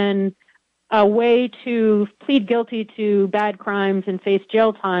these men a way to plead guilty to bad crimes and face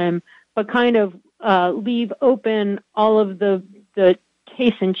jail time, but kind of leave open all of the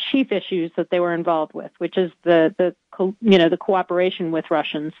case in chief issues that they were involved with, which is the cooperation with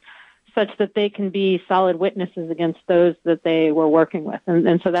Russians, such that they can be solid witnesses against those that they were working with.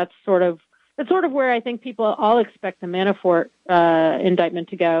 And so that's sort of where I think people all expect the Manafort indictment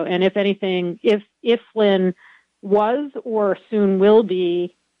to go. And if anything, if Flynn was or soon will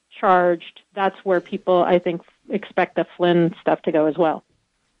be charged, that's where people, I think, expect the Flynn stuff to go as well.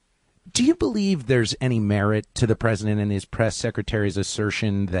 Do you believe there's any merit to the president and his press secretary's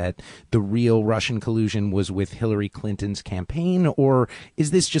assertion that the real Russian collusion was with Hillary Clinton's campaign, or is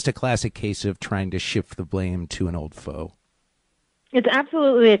this just a classic case of trying to shift the blame to an old foe? It's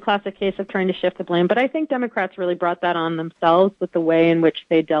absolutely a classic case of trying to shift the blame, but I think Democrats really brought that on themselves with the way in which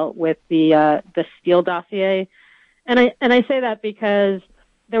they dealt with the Steele dossier. And I say that because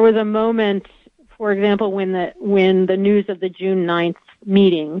there was a moment, for example, when the news of the June 9th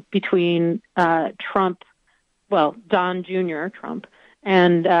meeting between Don Jr. Trump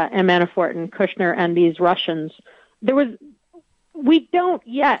and Manafort and Kushner and these Russians, we don't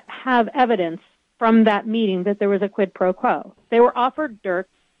yet have evidence from that meeting that there was a quid pro quo. They were offered dirt.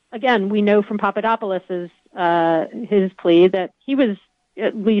 Again, we know from Papadopoulos's his plea that he was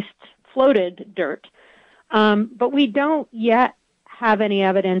at least floated dirt, but we don't yet have any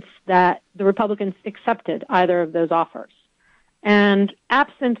evidence that the Republicans accepted either of those offers. And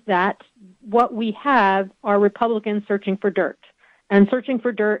absent that, what we have are Republicans searching for dirt, and searching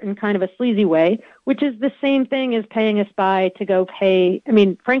for dirt in kind of a sleazy way, which is the same thing as paying a spy to go pay. I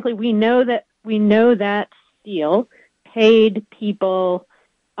mean, frankly, we know that Steele paid people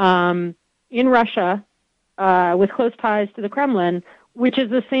in Russia with close ties to the Kremlin, which is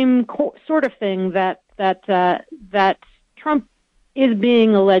the same sort of thing that Trump is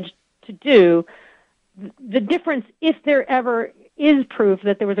being alleged to do. The difference, if there ever is proof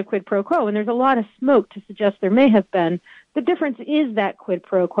that there was a quid pro quo, and there's a lot of smoke to suggest there may have been, the difference is that quid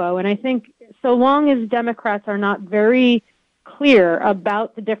pro quo. And I think so long as Democrats are not very clear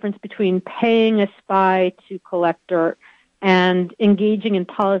about the difference between paying a spy to collect dirt and engaging in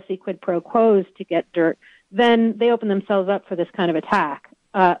policy quid pro quos to get dirt, then they open themselves up for this kind of attack.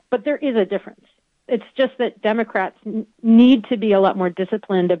 But there is a difference. It's just that Democrats need to be a lot more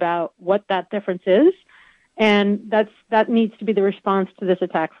disciplined about what that difference is, and that needs to be the response to this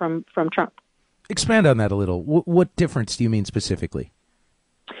attack from Trump. Expand on that a little. What difference do you mean specifically?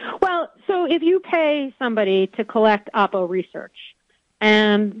 Well, so if you pay somebody to collect Oppo research,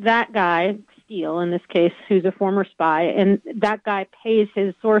 and that guy, Steele in this case, who's a former spy, and that guy pays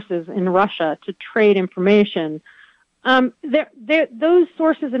his sources in Russia to trade information, those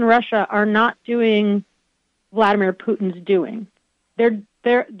sources in Russia are not doing Vladimir Putin's doing.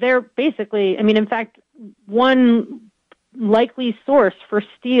 They're basically, I mean, in fact, one likely source for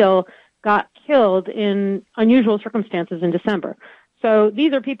Steele got killed in unusual circumstances in December. So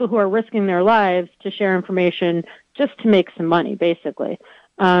these are people who are risking their lives to share information just to make some money, basically.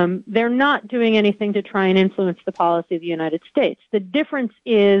 They're not doing anything to try and influence the policy of the United States. The difference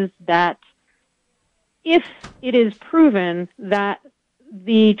is that if it is proven that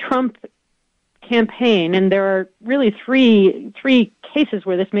the Trump campaign, and there are really three cases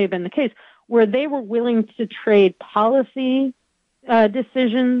where this may have been the case, where they were willing to trade policy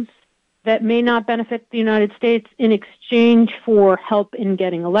decisions that may not benefit the United States in exchange for help in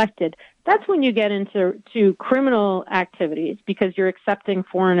getting elected, that's when you get into criminal activities because you're accepting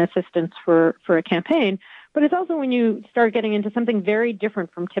foreign assistance for a campaign. But it's also when you start getting into something very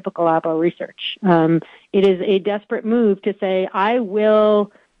different from typical Oppo research. It is a desperate move to say, I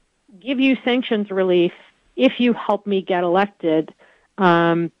will give you sanctions relief if you help me get elected.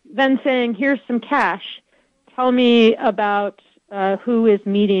 Then saying, here's some cash. Tell me about who is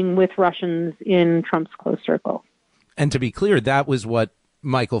meeting with Russians in Trump's close circle. And to be clear, that was what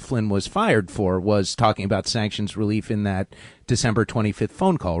Michael Flynn was fired for, was talking about sanctions relief in that December 25th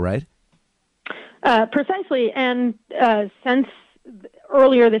phone call, right? Precisely. And since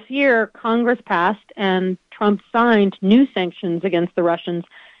earlier this year, Congress passed and Trump signed new sanctions against the Russians,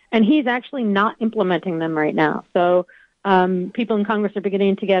 and he's actually not implementing them right now. So people in Congress are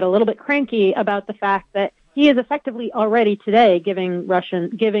beginning to get a little bit cranky about the fact that he is effectively already today giving Russia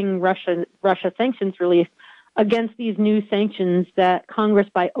sanctions relief against these new sanctions that Congress,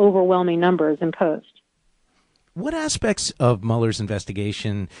 by overwhelming numbers, imposed. What aspects of Mueller's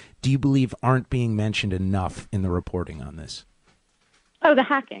investigation do you believe aren't being mentioned enough in the reporting on this? Oh, the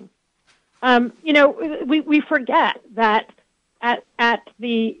hacking. We forget that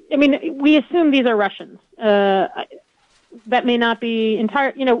we assume these are Russians. That may not be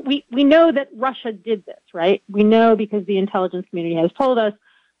entire. We know that Russia did this, right? We know because the intelligence community has told us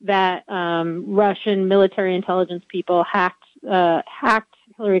that Russian military intelligence people hacked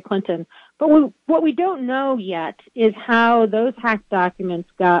Hillary Clinton. But what we don't know yet is how those hacked documents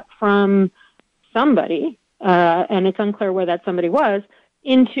got from somebody, and it's unclear where that somebody was,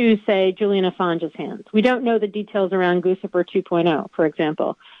 into, say, Julian Assange's hands. We don't know the details around Guccifer 2.0, for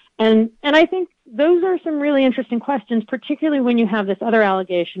example. And I think those are some really interesting questions, particularly when you have this other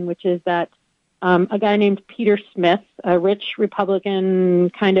allegation, which is that a guy named Peter Smith, a rich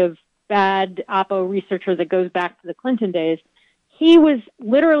Republican kind of bad Oppo researcher that goes back to the Clinton days, he was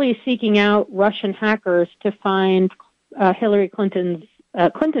literally seeking out Russian hackers to find Hillary Clinton's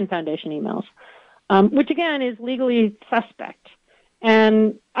Clinton Foundation emails, which again is legally suspect.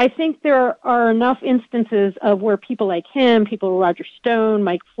 And I think there are enough instances of where people like him, people like Roger Stone,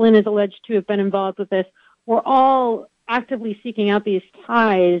 Mike Flynn is alleged to have been involved with this, were all actively seeking out these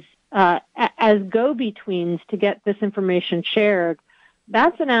ties as go-betweens to get this information shared.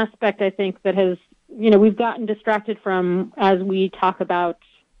 That's an aspect, I think, that has, we've gotten distracted from as we talk about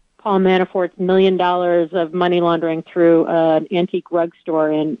Paul Manafort's $1 million of money laundering through an antique rug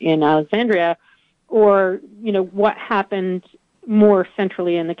store in Alexandria, or, what happened more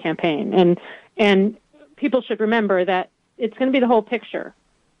centrally in the campaign. And people should remember that it's going to be the whole picture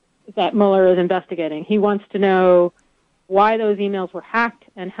that Mueller is investigating. He wants to know why those emails were hacked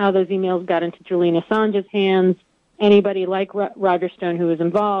and how those emails got into Julian Assange's hands, anybody like Roger Stone who was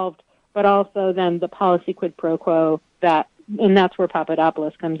involved, but also then the policy quid pro quo and that's where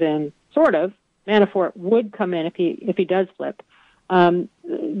Papadopoulos comes in, sort of. Manafort would come in if he does flip.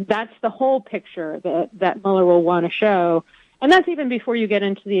 That's the whole picture that Mueller will want to show. And that's even before you get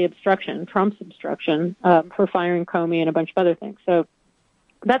into the obstruction, Trump's obstruction for firing Comey and a bunch of other things. So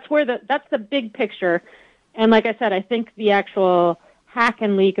that's the big picture. And like I said, I think the actual hack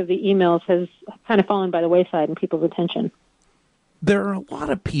and leak of the emails has kind of fallen by the wayside in people's attention. There are a lot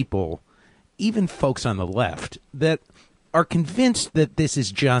of people, even folks on the left, that are convinced that this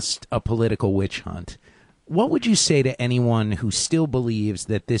is just a political witch hunt. What would you say to anyone who still believes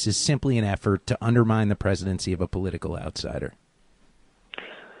that this is simply an effort to undermine the presidency of a political outsider?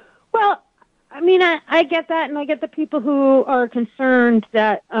 Well, I get that, and I get the people who are concerned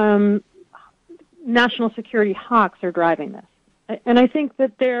that national security hawks are driving this. And I think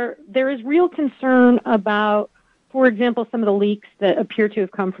that there is real concern about, for example, some of the leaks that appear to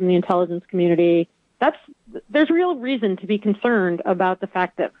have come from the intelligence community. There's real reason to be concerned about the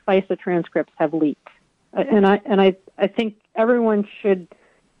fact that FISA transcripts have leaked. And I think everyone should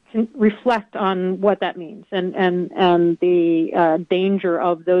reflect on what that means and the danger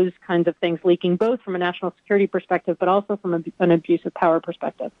of those kinds of things leaking, both from a national security perspective, but also from an abuse of power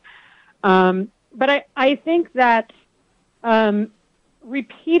perspective. But I think that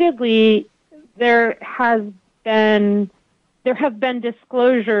repeatedly there have been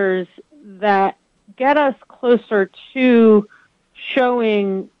disclosures that get us closer to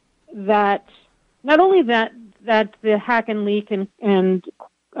showing that not only that the hack and leak and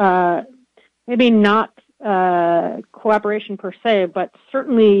maybe not cooperation per se, but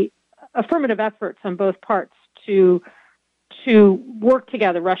certainly affirmative efforts on both parts to work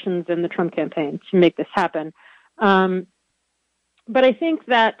together, Russians and the Trump campaign, to make this happen. But I think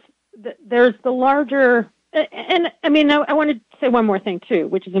that there's the larger, and I want to say one more thing too,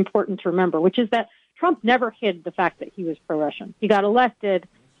 which is important to remember, which is that Trump never hid the fact that he was pro-Russian. He got elected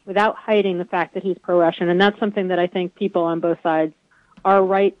without hiding the fact that he's pro-Russian, and that's something that I think people on both sides are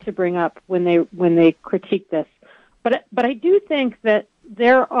right to bring up when they critique this. But I do think that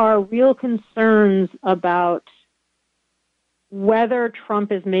there are real concerns about whether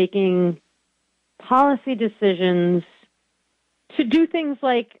Trump is making policy decisions to do things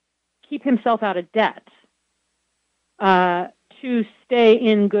like keep himself out of debt, to stay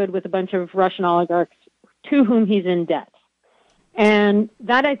in good with a bunch of Russian oligarchs to whom he's in debt. And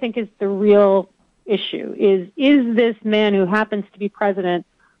that, I think, is the real issue, is this man who happens to be president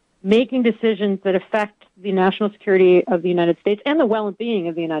making decisions that affect the national security of the United States and the well-being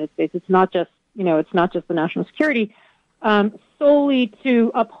of the United States. It's not just the national security. solely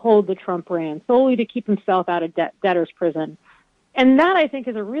to uphold the Trump brand, solely to keep himself out of debtor's prison. And that, I think,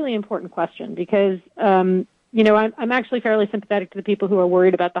 is a really important question because, I'm actually fairly sympathetic to the people who are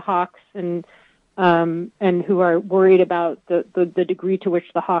worried about the hawks and who are worried about the degree to which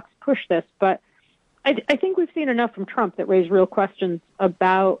the hawks push this. But I think we've seen enough from Trump that raise real questions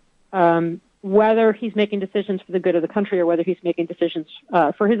about whether he's making decisions for the good of the country or whether he's making decisions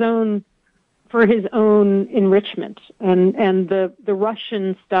for his own enrichment. And the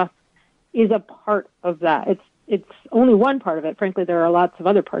Russian stuff is a part of that. It's only one part of it. Frankly, there are lots of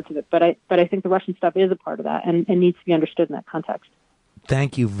other parts of it, but I think the Russian stuff is a part of that and needs to be understood in that context.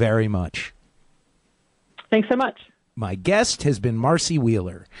 Thank you very much. Thanks so much. My guest has been Marcy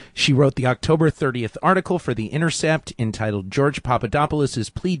Wheeler. She wrote the October 30th article for The Intercept entitled George Papadopoulos'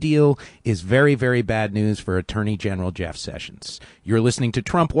 Plea Deal is Very, Very Bad News for Attorney General Jeff Sessions. You're listening to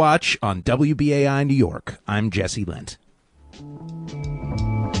Trump Watch on WBAI New York. I'm Jesse Lent.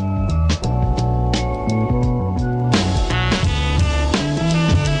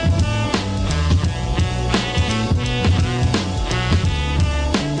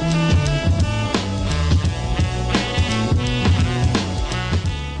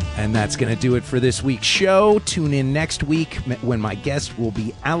 And that's going to do it for this week's show. Tune in next week when my guest will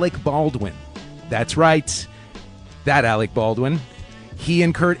be Alec Baldwin. That's right, that Alec Baldwin. He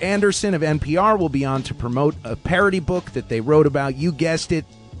and Kurt Anderson of NPR will be on to promote a parody book that they wrote about, you guessed it,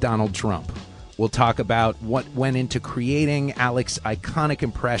 Donald Trump. We'll talk about what went into creating Alec's iconic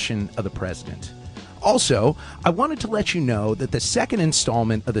impression of the president. Also, I wanted to let you know that the second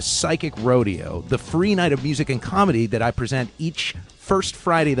installment of the Psychic Rodeo, the free night of music and comedy that I present each first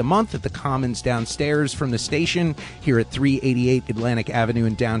Friday of the month at the Commons downstairs from the station here at 388 Atlantic Avenue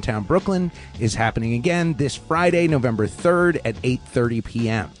in downtown Brooklyn, is happening again this Friday, November 3rd at 8:30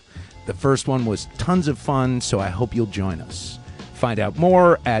 p.m. The first one was tons of fun, so I hope you'll join us. Find out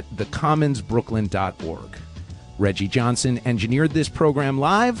more at thecommonsbrooklyn.org. Reggie Johnson engineered this program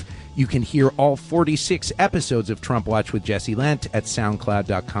live. You can hear all 46 episodes of Trump Watch with Jesse Lent at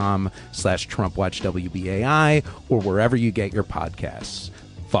soundcloud.com/TrumpWatchWBAI or wherever you get your podcasts.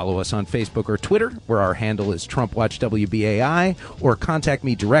 Follow us on Facebook or Twitter, where our handle is TrumpWatchWBAI, or contact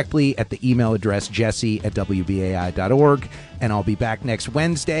me directly at the email address jesse@WBAI.org. And I'll be back next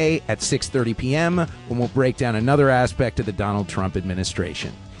Wednesday at 6:30 p.m. when we'll break down another aspect of the Donald Trump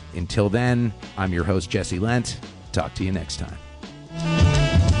administration. Until then, I'm your host, Jesse Lent. Talk to you next time.